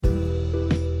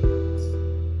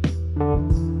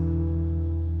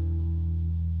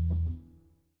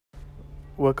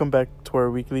welcome back to our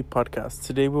weekly podcast.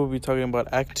 Today we'll be talking about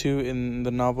Act 2 in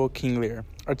the novel King Lear.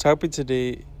 Our topic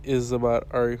today is about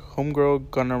our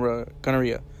homegirl Goneril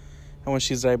and what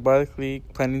she's diabolically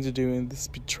planning to do in this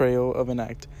betrayal of an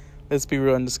act. Let's be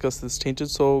real and discuss this tainted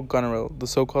soul, Goneril, the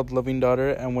so-called loving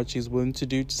daughter, and what she's willing to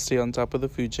do to stay on top of the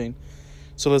food chain.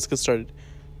 So let's get started.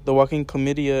 The walking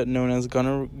chlamydia known as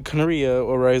gonorrhea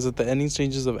arrives at the ending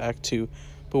stages of Act 2,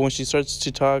 but when she starts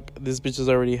to talk, this bitch is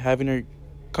already having her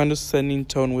condescending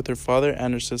tone with her father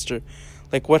and her sister.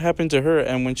 Like, what happened to her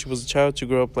and when she was a child to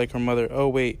grow up like her mother? Oh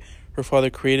wait, her father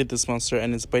created this monster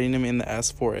and is biting him in the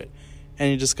ass for it.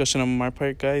 Any discussion on my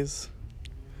part, guys?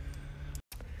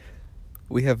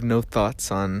 We have no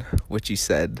thoughts on what you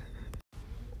said.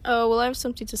 Oh, well, I have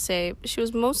something to say. She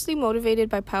was mostly motivated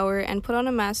by power and put on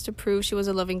a mask to prove she was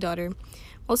a loving daughter,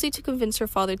 mostly to convince her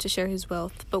father to share his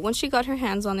wealth. But once she got her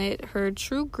hands on it, her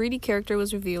true greedy character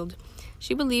was revealed.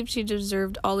 She believed she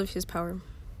deserved all of his power.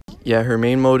 Yeah, her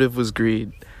main motive was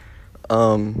greed.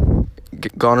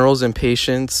 Goneril's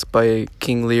impatience by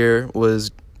King Lear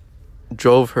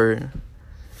drove her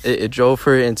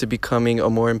into becoming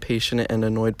a more impatient and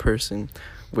annoyed person,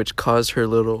 which caused her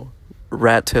little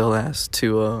rat tail ass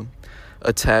to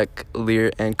attack Lear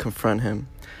and confront him,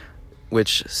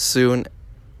 which soon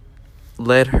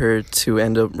led her to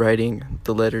end up writing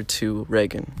the letter to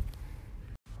Regan.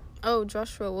 Oh,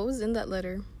 Joshua, what was in that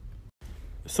letter?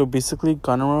 So basically,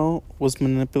 Goneril was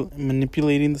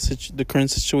manipulating the current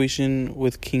situation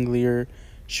with King Lear.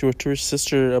 She wrote to her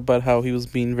sister about how he was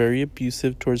being very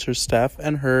abusive towards her staff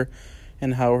and her,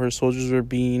 and how her soldiers were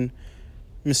being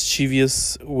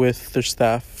mischievous with their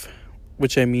staff,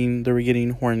 which I mean they were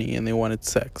getting horny and they wanted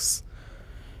sex.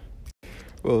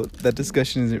 Well, that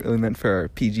discussion isn't really meant for our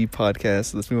PG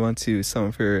podcast. Let's move on to some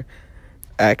of her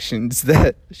actions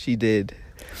that she did.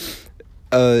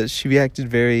 She reacted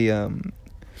very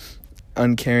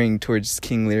uncaring towards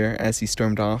King Lear as he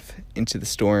stormed off into the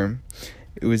storm.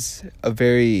 It was a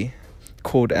very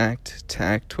cold act to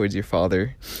act towards your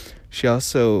father. She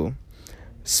also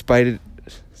spited...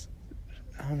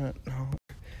 I don't know.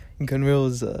 Goneril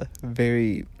was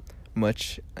very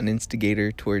much an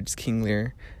instigator towards King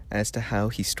Lear as to how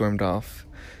he stormed off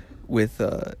with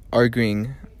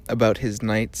arguing about his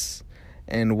knights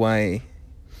and why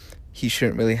he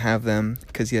shouldn't really have them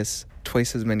because he has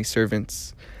twice as many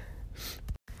servants.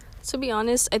 To be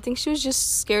honest, I think she was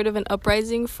just scared of an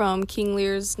uprising from King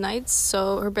Lear's knights,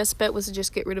 so her best bet was to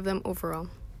just get rid of them overall.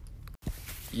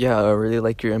 Yeah, I really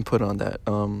like your input on that.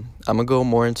 I'm gonna go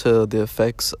more into the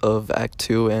effects of Act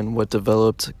 2 and what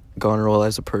developed Goneril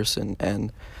as a person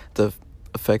and the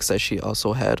effects that she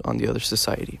also had on the other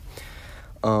society.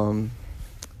 In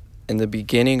the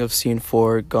beginning of Scene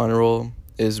 4, Goneril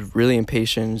is really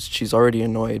impatient. She's already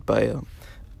annoyed by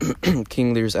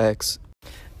King Lear's acts.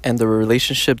 And the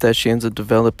relationship that she ends up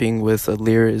developing with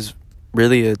Lear is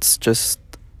really, it's just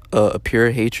a pure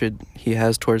hatred he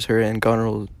has towards her, and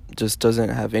Goneril just doesn't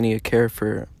have any care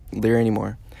for Lear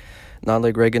anymore. Not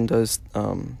like Regan does.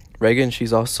 Regan,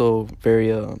 she's also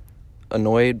very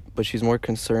annoyed, but she's more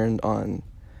concerned on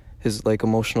his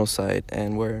emotional side,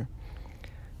 and where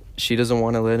she doesn't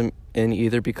want to let him in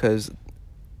either because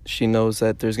she knows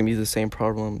that there's going to be the same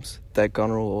problems that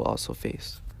Goneril will also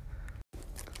face.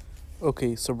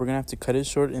 Okay, so we're going to have to cut it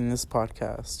short in this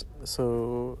podcast.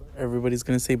 So everybody's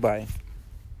going to say bye.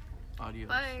 Adios.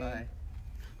 Bye.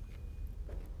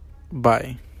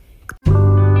 Bye.